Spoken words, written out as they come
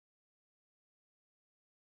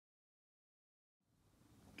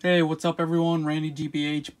Hey, what's up everyone?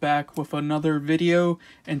 RandyACaballos back with another video,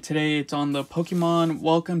 and today it's on the Pokemon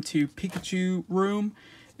Welcome to Pikachu room.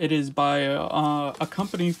 It is by a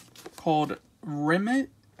company called Re-Ment,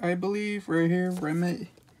 I believe, right here, Re-Ment,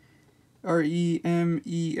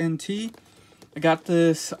 R-E-M-E-N-T. I got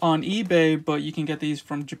this on eBay, but you can get these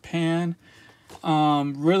from Japan.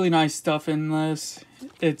 Really nice stuff in this.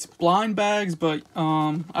 It's blind bags, but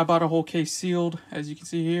I bought a whole case sealed, as you can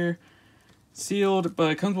see here. Sealed,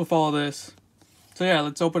 but it comes with all this. So yeah,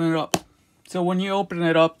 let's open it up. So when you open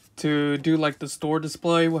it up to do like the store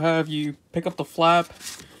display, we'll have you pick up the flap,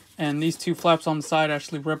 and these two flaps on the side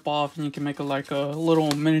actually rip off, and you can make a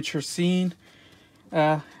little miniature scene.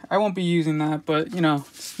 I won't be using that, but you know,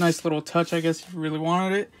 it's a nice little touch, I guess, if you really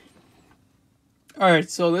wanted it. Alright,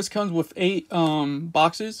 so this comes with 8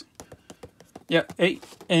 boxes. Yeah, 8,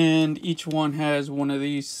 and each one has one of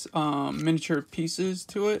these miniature pieces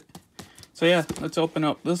to it. So yeah, let's open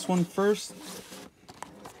up this one first.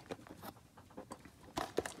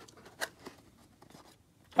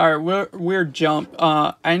 Alright, weird jump.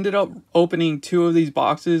 I ended up opening 2 of these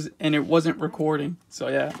boxes and it wasn't recording. So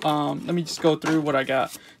yeah, let me just go through what I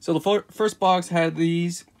got. So the first box had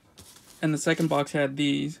these, and the second box had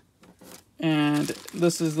these. And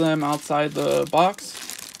this is them outside the box.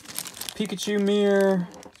 Pikachu mirror,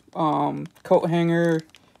 coat hanger,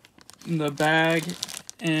 the bag,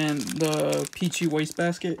 and the Pichu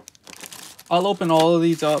wastebasket. I'll open all of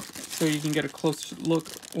these up so you can get a close look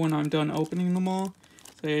when I'm done opening them all.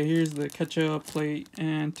 So yeah, here's the ketchup plate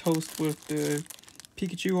and toast with the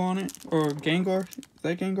Pikachu on it, or Gengar. Is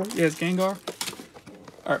that Gengar? Yeah, it's Gengar.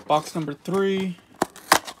 Alright, box number 3.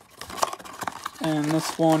 And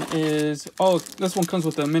this one is, oh, this one comes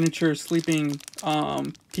with a miniature sleeping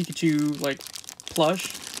Pikachu like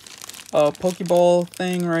plush. Pokeball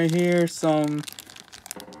thing right here. Some,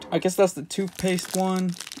 I guess that's the toothpaste one,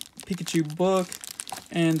 Pikachu book,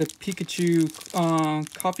 and the Pikachu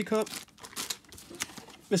coffee cup.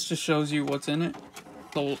 This just shows you what's in it.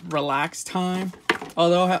 The relax time. Oh,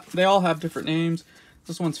 they all have different names.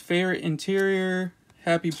 This one's favorite interior,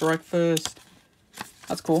 happy breakfast.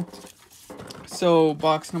 That's cool. So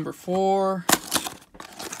box number 4.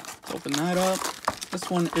 Let's open that up. This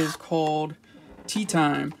one is called Tea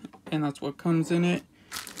Time, and that's what comes in it.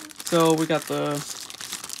 So we got the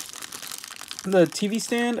TV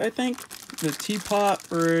stand, I think, the teapot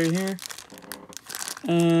right here,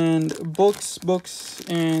 and books,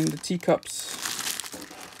 and the teacups.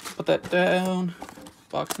 Put that down.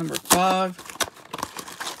 Box number 5.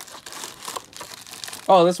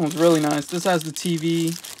 Oh, this one's really nice. This has the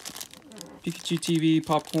TV, Pikachu TV,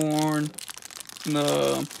 popcorn, and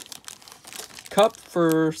the cup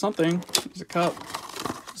for something. There's a cup.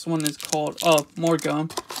 This one is called, oh, more gum.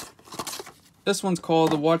 This one's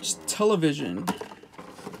called the Watch Television.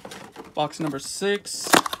 Box number 6.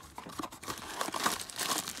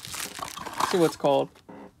 Let's see what's called.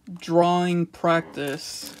 Drawing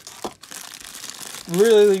Practice.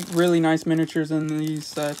 Really nice miniatures in these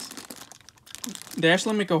sets. They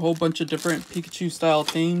actually make a whole bunch of different Pikachu style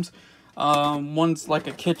themes. One's like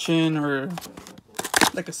a kitchen, or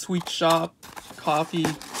like a sweet shop, coffee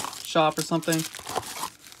shop or something.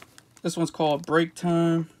 This one's called Break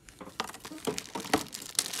Time.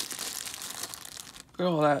 Look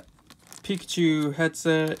at all that. Pikachu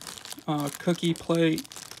headset, cookie plate,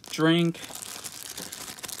 drink.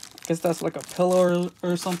 I guess that's like a pillow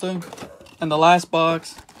or something. And the last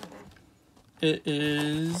box, it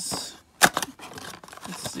is,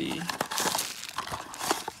 let's see,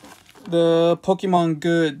 the Pokemon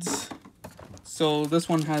goods. So this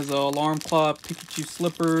one has an alarm clock, Pikachu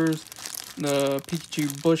slippers, the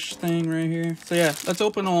Pikachu bush thing right here. So yeah, let's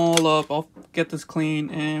open all up. I'll get this clean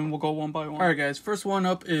and we'll go one by one. Alright guys, first one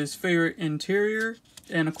up is favorite interior.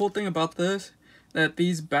 And a cool thing about this, that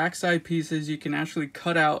these backside pieces you can actually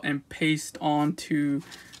cut out and paste onto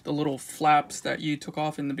the little flaps that you took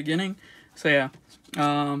off in the beginning. So yeah,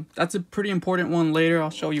 that's a pretty important one later. I'll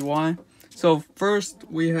show you why. So first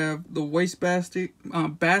we have the wastebasket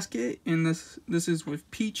basket, and this is with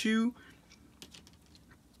Pichu.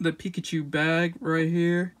 The Pikachu bag right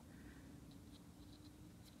here.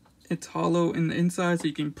 It's hollow in the inside so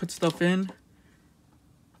you can put stuff in.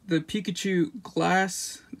 The Pikachu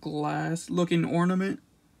glass looking ornament.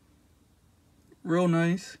 Real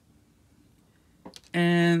nice.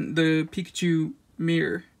 And the Pikachu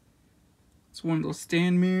mirror. It's one of those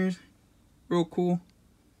stand mirrors. Real cool.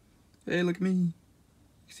 Hey, look at me.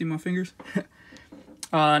 You see my fingers?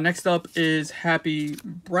 Next up is Happy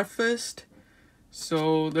Breakfast.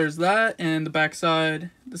 So there's that, and the backside.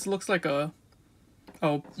 This looks like a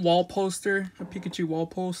wall poster, a Pikachu wall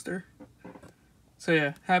poster. So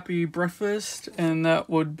yeah, happy breakfast, and that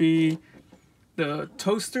would be the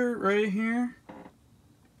toaster right here.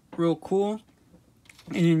 Real cool.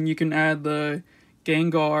 And you can add the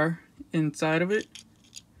Gengar inside of it,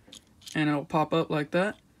 and it'll pop up like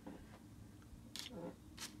that.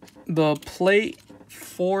 The plate,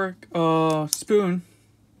 fork, spoon.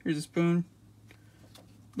 Here's a spoon.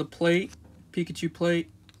 The plate, Pikachu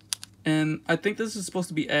plate. And I think this is supposed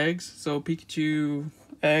to be eggs, so Pikachu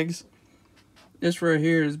eggs. This right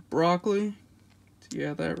here is broccoli. So you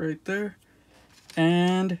have that right there.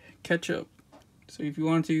 And ketchup. So if you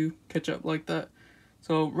want to, ketchup like that.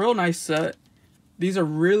 So real nice set. These are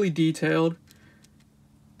really detailed.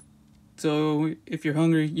 So if you're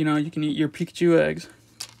hungry, you know, you can eat your Pikachu eggs.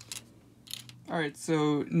 Alright,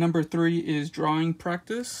 so number 3 is drawing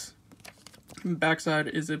practice. Backside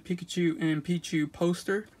is a Pikachu and Pichu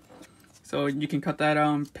poster. So you can cut that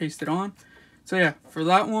out and paste it on. So yeah, for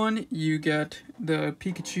that one, you get the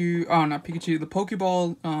Pikachu, oh not Pikachu, the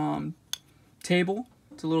Pokeball table.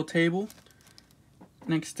 It's a little table.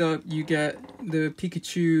 Next up, you get the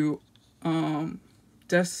Pikachu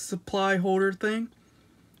desk supply holder thing.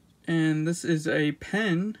 And this is a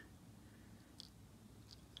pen,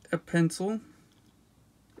 a pencil,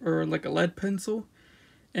 or like a lead pencil.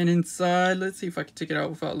 And inside, let's see if I can take it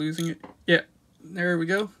out without losing it. Yeah, there we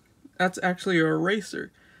go. That's actually an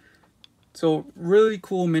eraser. So really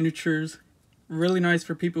cool miniatures. Really nice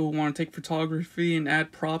for people who want to take photography and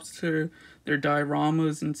add props to their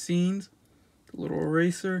dioramas and scenes. A little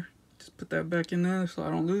eraser. Just put that back in there so I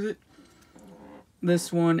don't lose it.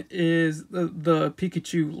 This one is the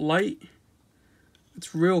Pikachu light.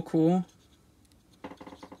 It's real cool.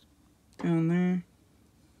 Down there.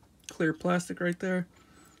 Clear plastic right there.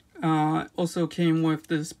 Also came with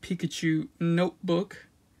this Pikachu notebook.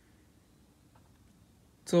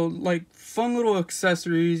 So like fun little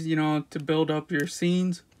accessories, you know, to build up your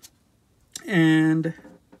scenes. And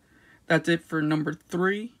that's it for number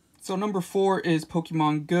 3. So number 4 is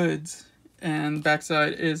Pokemon goods, and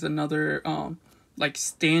backside is another like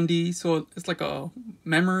standee. So it's like a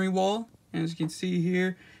memory wall. And as you can see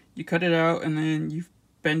here, you cut it out and then you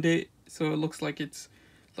bend it so it looks like it's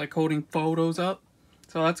like holding photos up.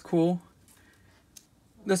 So that's cool.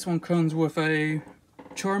 This one comes with a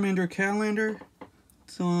Charmander calendar.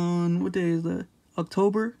 It's on, what day is that?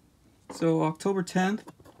 October. So October 10th.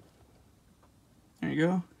 There you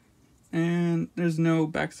go. And there's no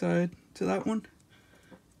backside to that one.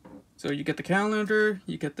 So you get the calendar,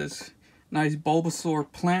 you get this nice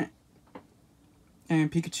Bulbasaur plant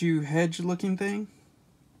and Pikachu hedge looking thing.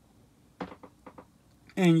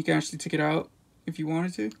 And you can actually take it out if you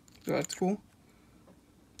wanted to. So that's cool.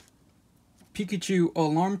 Pikachu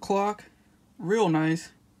alarm clock. Real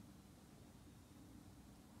nice.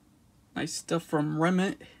 Nice stuff from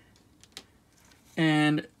Re-Ment.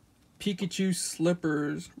 And Pikachu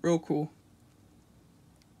slippers. Real cool.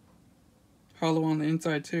 Hollow on the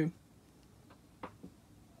inside too.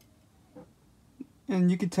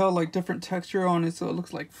 And you can tell like different texture on it, so it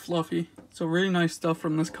looks like fluffy. So really nice stuff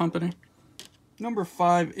from this company. Number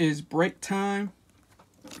 5 is break time.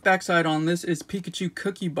 Backside on this is Pikachu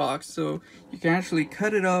cookie box, so you can actually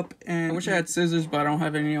cut it up. And I wish I had scissors, but I don't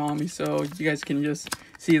have any on me, so you guys can just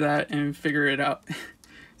see that and figure it out.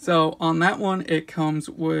 So on that one, it comes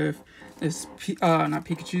with this not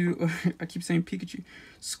Pikachu, I keep saying Pikachu,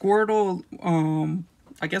 Squirtle,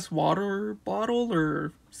 I guess water bottle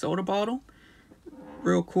or soda bottle.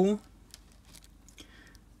 Real cool.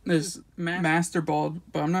 This master ball,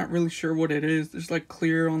 but I'm not really sure what it is. There's like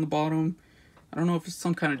clear on the bottom. I don't know if it's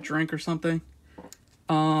some kind of drink or something.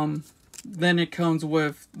 Then it comes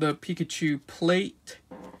with the Pikachu plate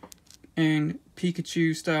and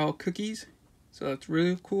Pikachu style cookies. So that's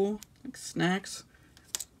really cool. Like snacks.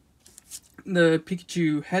 The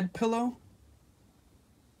Pikachu head pillow.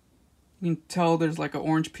 You can tell there's like an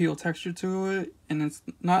orange peel texture to it. And it's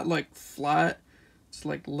not like flat. It's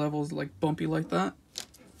like levels like bumpy like that.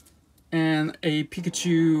 And a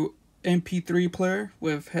Pikachu MP3 player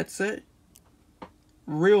with headset.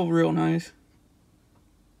 Real nice.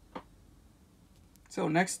 So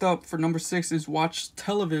next up for number 6 is watch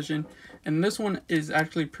television. And this one is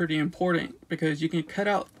actually pretty important because you can cut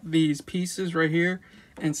out these pieces right here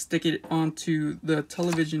and stick it onto the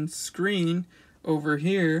television screen over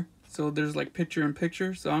here. So there's like picture in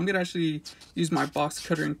picture. So I'm gonna actually use my box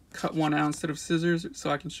cutter and cut one out instead of scissors so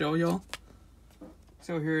I can show y'all.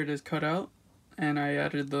 So here it is cut out, and I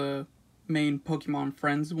added the main Pokemon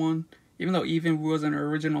Friends one. Even though Eevee was an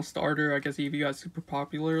original starter, I guess Eevee got super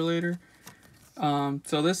popular later.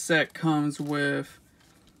 So this set comes with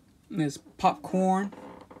this popcorn,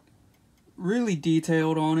 really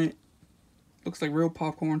detailed on it. Looks like real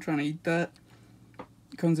popcorn, trying to eat that.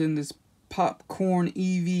 It comes in this popcorn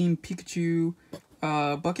Eevee Pikachu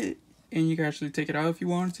bucket, and you can actually take it out if you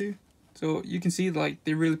wanted to. So you can see like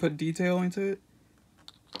they really put detail into it.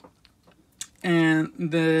 And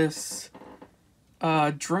this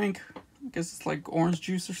drink, I guess it's like orange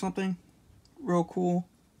juice or something. Real cool.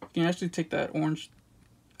 You can actually take that orange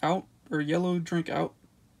out, or yellow drink out,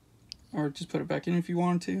 or just put it back in if you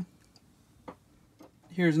wanted to.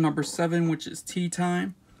 Here's number 7, which is tea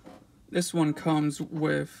time. This one comes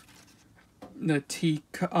with the tea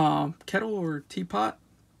kettle or teapot,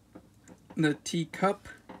 the tea cup,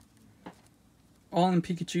 all in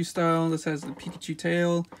Pikachu style. This has the Pikachu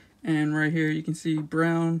tail, and right here you can see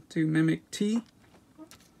brown to mimic tea.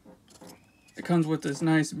 It comes with this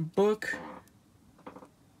nice book.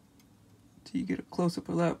 So you get a close-up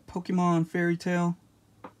of that Pokemon Fairy Tale.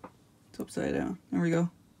 It's upside down. There we go.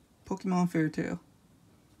 Pokemon Fairy Tale.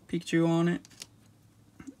 Pikachu on it.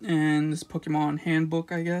 And this Pokemon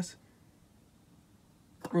handbook, I guess.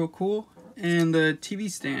 Real cool. And the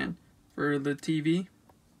TV stand for the TV.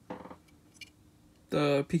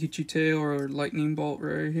 The Pikachu tail or lightning bolt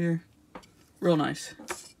right here. Real nice.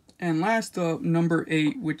 And last up, number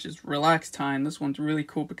 8, which is Relax Time. This one's really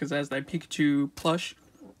cool because it has that Pikachu plush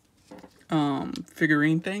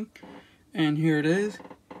figurine thing. And here it is.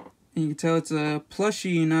 And you can tell it's a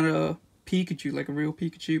plushie, not a Pikachu, like a real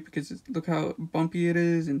Pikachu, because look how bumpy it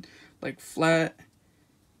is and like flat.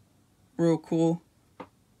 Real cool.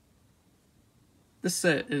 This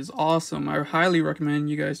set is awesome. I highly recommend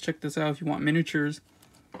you guys check this out if you want miniatures.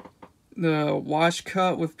 The wash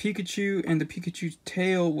cut with Pikachu and the Pikachu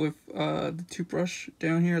tail with the toothbrush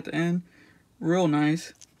down here at the end. Real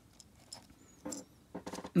nice.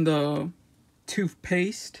 The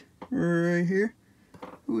toothpaste right here.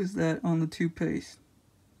 Who is that on the toothpaste?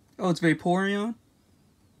 Oh, it's Vaporeon.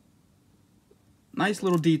 Nice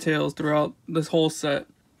little details throughout this whole set.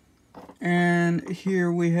 And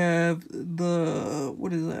here we have the,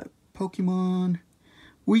 what is that? Pokemon.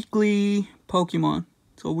 Weekly Pokemon.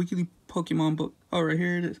 So a weekly Pokemon book. Oh, right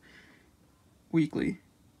here it is. Weekly.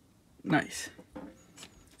 Nice.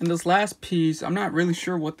 And this last piece, I'm not really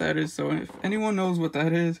sure what that is. So if anyone knows what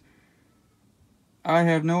that is, I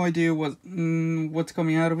have no idea what's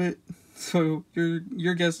coming out of it. So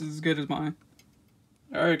your guess is as good as mine.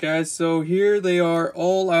 Alright guys, so here they are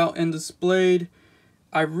all out and displayed.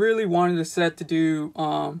 I really wanted the set to do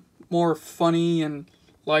more funny and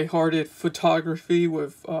lighthearted photography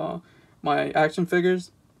with my action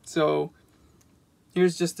figures. So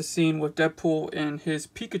here's just the scene with Deadpool in his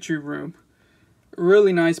Pikachu room.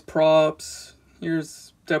 Really nice props.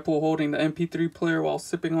 Here's Deadpool holding the MP3 player while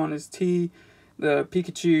sipping on his tea. The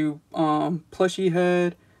Pikachu plushie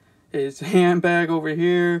head. His handbag over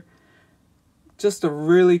here. Just a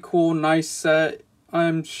really cool, nice set.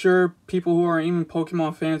 I'm sure people who aren't even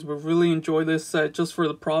Pokemon fans would really enjoy this set just for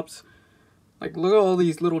the props. Like, look at all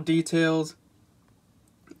these little details.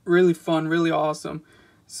 Really fun, really awesome.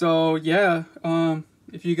 So, yeah,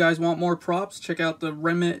 if you guys want more props, check out the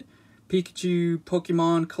Re-Ment Pikachu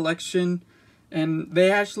Pokemon collection. And they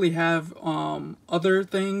actually have other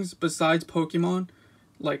things besides Pokemon,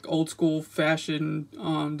 like old school fashion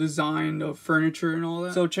design of furniture and all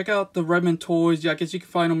that. So check out the Re-Ment toys. I guess you can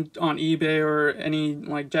find them on eBay or any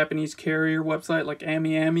like Japanese carrier website like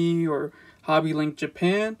AmiAmi or Hobby Link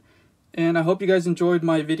Japan. And I hope you guys enjoyed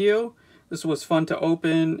my video. This was fun to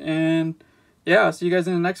open, and yeah, I'll see you guys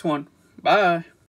in the next one. Bye.